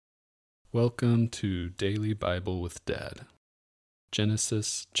Welcome to Daily Bible with Dad.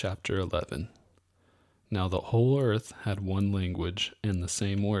 Genesis chapter 11. Now the whole earth had one language and the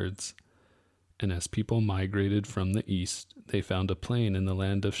same words. And as people migrated from the east, they found a plain in the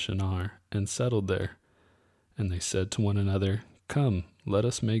land of Shinar and settled there. And they said to one another, "Come, let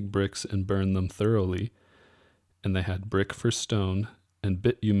us make bricks and burn them thoroughly." And they had brick for stone and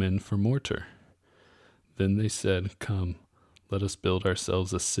bitumen for mortar. Then they said, "Come, let us build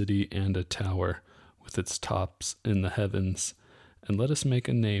ourselves a city and a tower, with its tops in the heavens, and let us make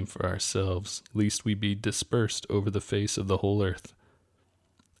a name for ourselves, lest we be dispersed over the face of the whole earth."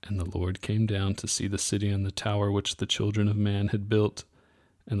 And the Lord came down to see the city and the tower which the children of man had built.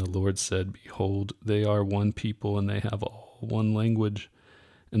 And the Lord said, "Behold, they are one people, and they have all one language,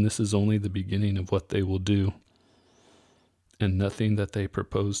 and this is only the beginning of what they will do. And nothing that they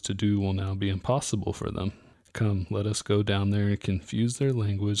propose to do will now be impossible for them. Come, let us go down there and confuse their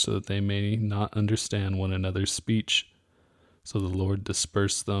language so that they may not understand one another's speech." So the Lord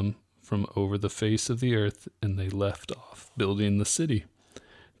dispersed them from over the face of the earth, and they left off building the city.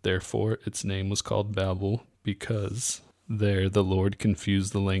 Therefore its name was called Babel, because there the Lord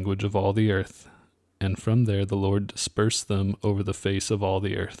confused the language of all the earth. And from there the Lord dispersed them over the face of all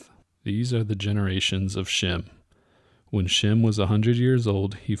the earth. These are the generations of Shem. When Shem was 100 years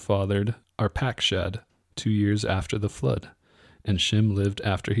old, he fathered Arpachshad 2 years after the flood. And Shem lived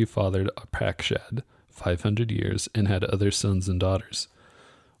after he fathered Arpachshad 500 years and had other sons and daughters.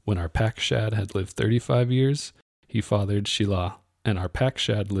 When Arpachshad had lived 35 years, he fathered Shelah. And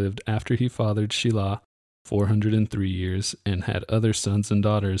Arpachshad lived after he fathered Shelah 403 years and had other sons and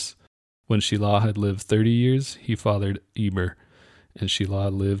daughters. When Shelah had lived 30 years, he fathered Eber. And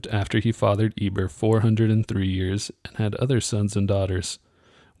Shelah lived after he fathered Eber 403 years and had other sons and daughters.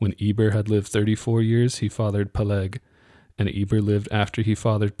 When Eber had lived 34 years, he fathered Peleg. And Eber lived after he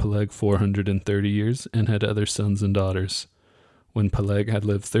fathered Peleg 430 years and had other sons and daughters. When Peleg had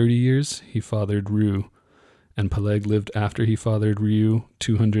lived 30 years, he fathered Reu. And Peleg lived after he fathered Reu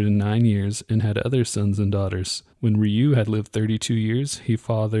 209 years and had other sons and daughters. When Reu had lived 32 years, he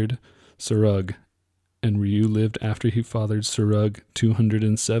fathered Serug. And Reu lived after he fathered Serug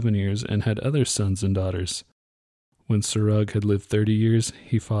 207 years and had other sons and daughters. When Serug had lived 30 years,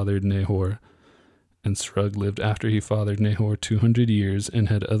 he fathered Nahor. And Serug lived after he fathered Nahor 200 years and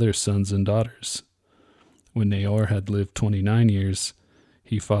had other sons and daughters. When Nahor had lived 29 years,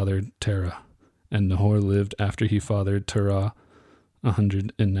 he fathered Terah. And Nahor lived after he fathered Terah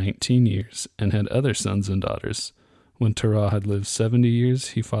 119 years and had other sons and daughters. When Terah had lived 70 years,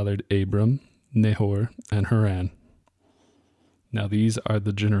 he fathered Abram, Nahor, and Haran. Now these are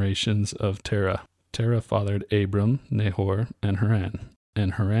the generations of Terah. Terah fathered Abram, Nahor, and Haran.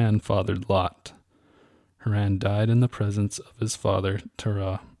 And Haran fathered Lot. Haran died in the presence of his father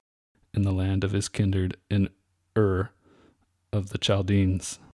Terah, in the land of his kindred in Ur of the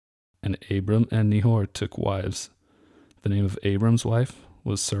Chaldeans. And Abram and Nahor took wives. The name of Abram's wife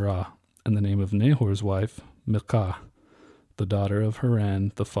was Sarah, and the name of Nahor's wife Milcah, the daughter of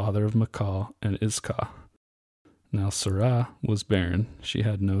Haran, the father of Michal and Iscah. Now Sarah was barren, she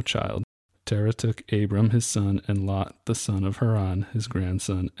had no child. Terah took Abram his son, and Lot the son of Haran his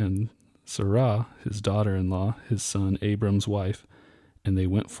grandson, and Sarah his daughter-in-law, his son Abram's wife, and they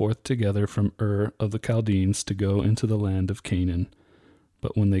went forth together from Ur of the Chaldeans to go into the land of Canaan.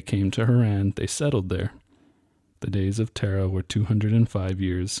 But when they came to Haran, they settled there. The days of Terah were 205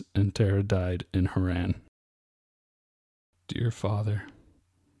 years, and Terah died in Haran. Dear Father,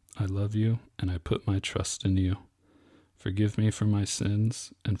 I love you, and I put my trust in you. Forgive me for my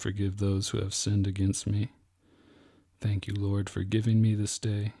sins, and forgive those who have sinned against me. Thank you, Lord, for giving me this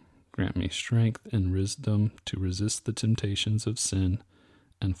day. Grant me strength and wisdom to resist the temptations of sin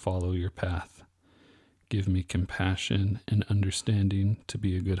and follow your path. Give me compassion and understanding to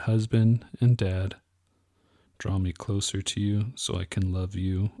be a good husband and dad. Draw me closer to you so I can love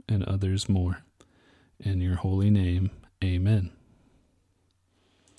you and others more. In your holy name, amen.